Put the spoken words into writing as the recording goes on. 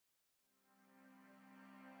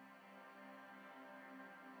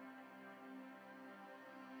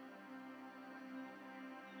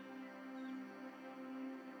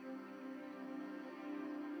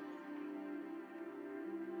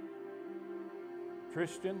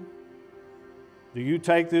Christian, do you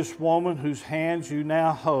take this woman whose hands you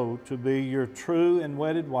now hold to be your true and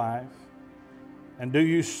wedded wife? And do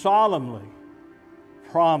you solemnly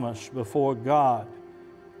promise before God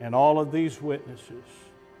and all of these witnesses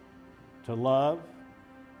to love,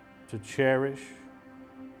 to cherish,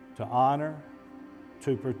 to honor,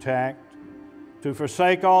 to protect, to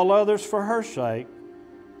forsake all others for her sake,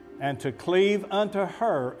 and to cleave unto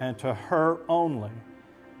her and to her only,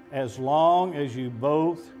 as long as you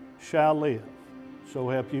both shall live? So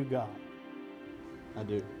help you God. I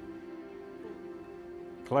do.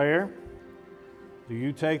 Claire, do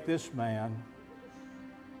you take this man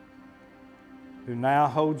who now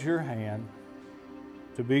holds your hand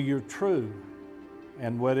to be your true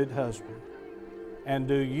and wedded husband? And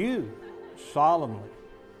do you solemnly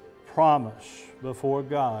promise before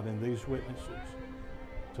God and these witnesses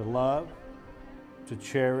to love, to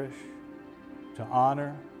cherish, to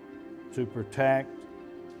honor, to protect,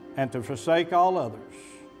 and to forsake all others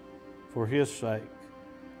for His sake,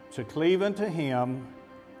 to cleave unto Him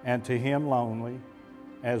and to Him only,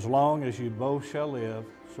 as long as you both shall live,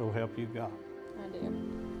 so help you God? I do.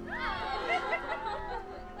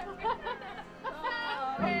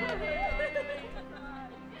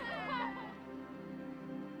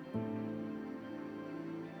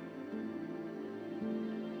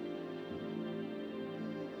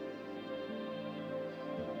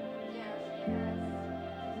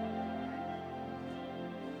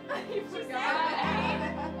 You forgot.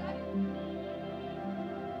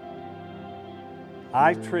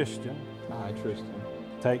 I, Tristan,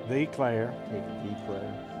 take thee, Claire,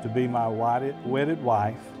 Claire, to be my wedded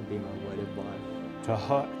wife, to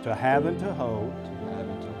have and to hold,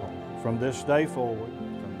 from this day forward,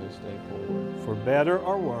 for better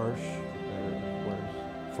or worse,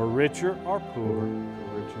 for richer or poorer,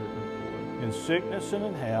 in sickness and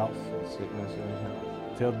in health,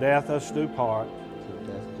 till death us do part.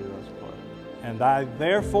 And I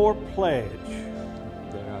therefore pledge.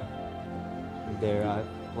 There I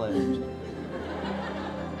pledge.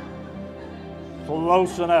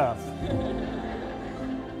 Close enough.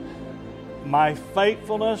 My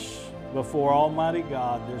faithfulness before Almighty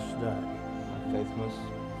God this day. My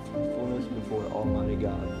faithfulness before Almighty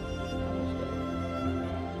God this day.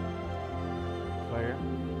 Claire.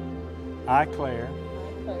 I, Claire,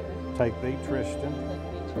 take thee, Tristan,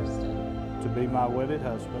 to be my wedded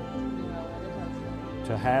husband,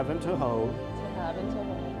 to have and to hold,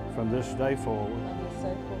 from this day forward,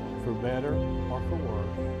 for better or for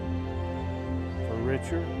worse, for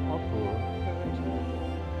richer or poorer,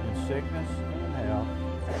 in sickness and in health,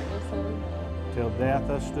 till death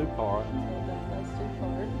us do part.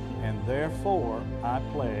 And therefore I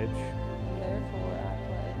pledge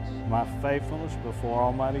my faithfulness before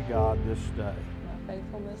Almighty God this day. My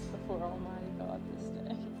faithfulness before Almighty God this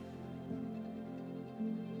day.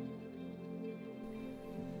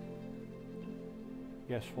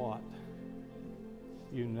 Guess what?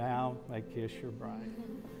 You now may kiss your bride.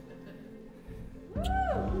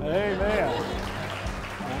 Amen. I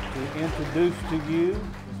want to introduce to you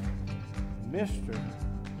Mr.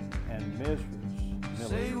 and Mrs.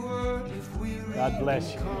 Milligan. God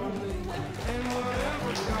bless you.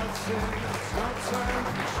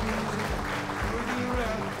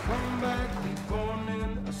 Come back, be born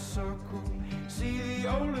in a circle. See the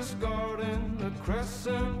oldest garden, the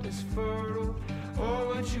crescent is fertile. Or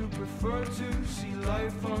would you prefer to see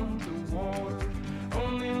life underwater?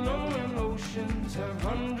 Only knowing oceans have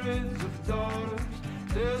hundreds of daughters.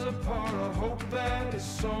 There's a part of hope that is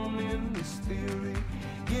sown in this theory.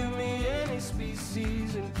 Give me any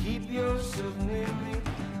species and keep yourself near me.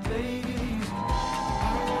 Ladies, I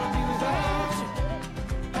don't wanna be without you.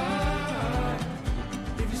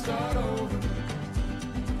 If you start over,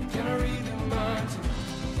 can I read your mind?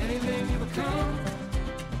 Anything you become,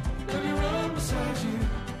 let me run beside you,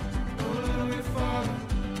 go a little bit farther.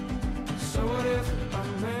 So what if I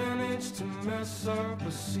manage to mess up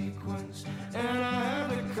a sequence, and I have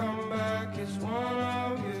to come back as one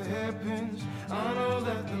of your hairpins? I know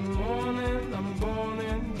that the morning I'm born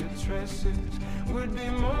in your tresses would be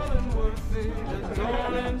more than worth it,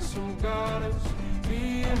 adorning some goddess,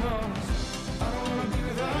 being honest.